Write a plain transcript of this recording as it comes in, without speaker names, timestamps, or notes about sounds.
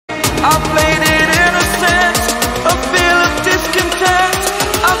I played it innocent, a feel of discontent.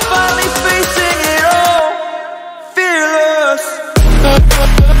 I'm finally facing it all, fearless.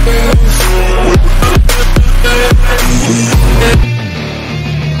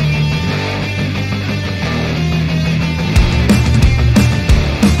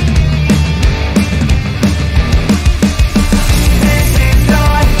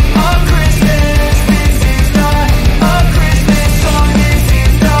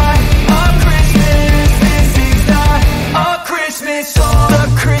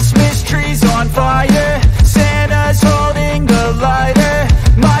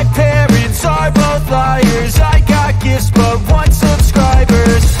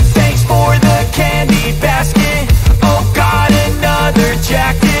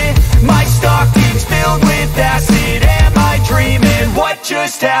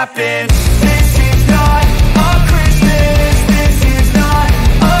 Just happened. This is not a Christmas. This is not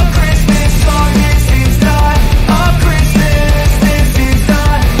a Christmas song. This is not a Christmas. This is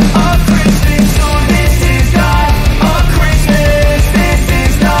not a Christmas song. This is not a Christmas. This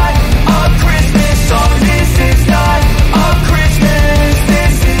is not a Christmas song. This is not a Christmas.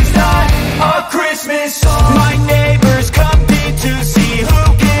 This is not a Christmas song. My neighbors compete to see who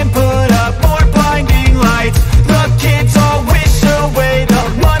can put up more blinding lights. The kids all wish away the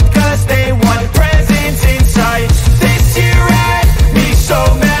month 'cause they want presents in sight. This year had me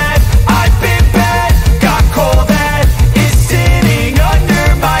so mad, I've been bad, got coal that is sitting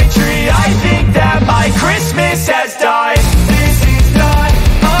under my tree. I think that my Christmas has died. This is not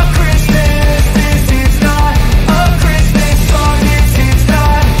a Christmas. This is not a Christmas song. This is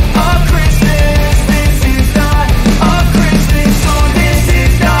not a Christmas. This is not a Christmas song. This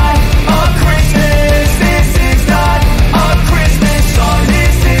is not a Christmas. This is not a Christmas song.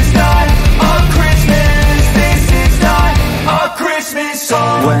 This is not a Christmas. This is not a Christmas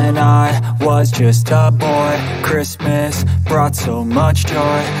song. When I was just a boy, Christmas brought so much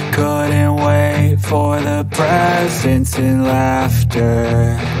joy. Couldn't wait for the presents and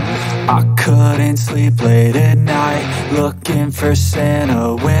laughter. I couldn't sleep late at night, looking for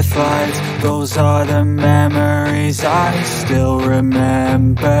Santa with lights. Those are the memories I still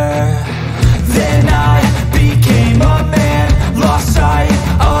remember. Then I became a man, lost sight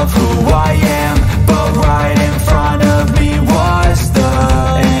of who I am, but right in front of me was the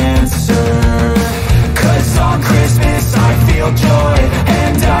answer. 'Cause on Christmas I feel joy,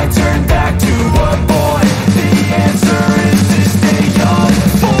 and I turn back to a boy. The answer is to stay young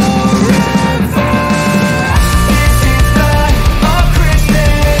forever. This is not a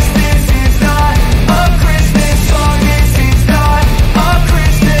Christmas. This is not a Christmas song. This is not a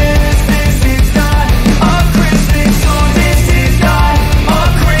Christmas. This is not a Christmas song. This is not a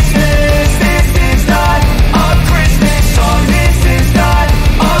Christmas. This is not a Christmas song. This is not a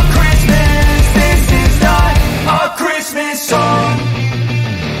Christmas. This is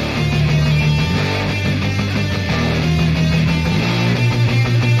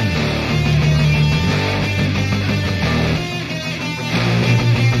not a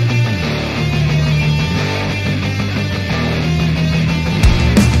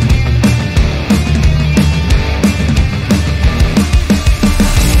Christmas song. This is not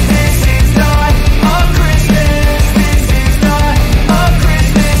a Christmas. This is not a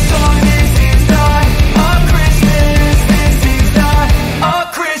Christmas song. This is not a Christmas. This is not a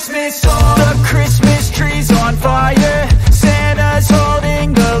Christmas song. The Christmas tree's on fire. Santa's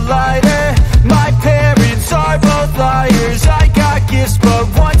holding the lighter. My parents are both liars. I got gifts but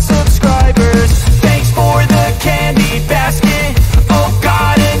one subscribers. Thanks for the candy basket. Oh,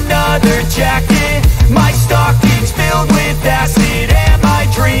 got another jacket. My stocking's filled with acid. Am I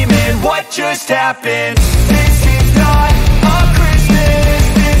dreaming? What just happened?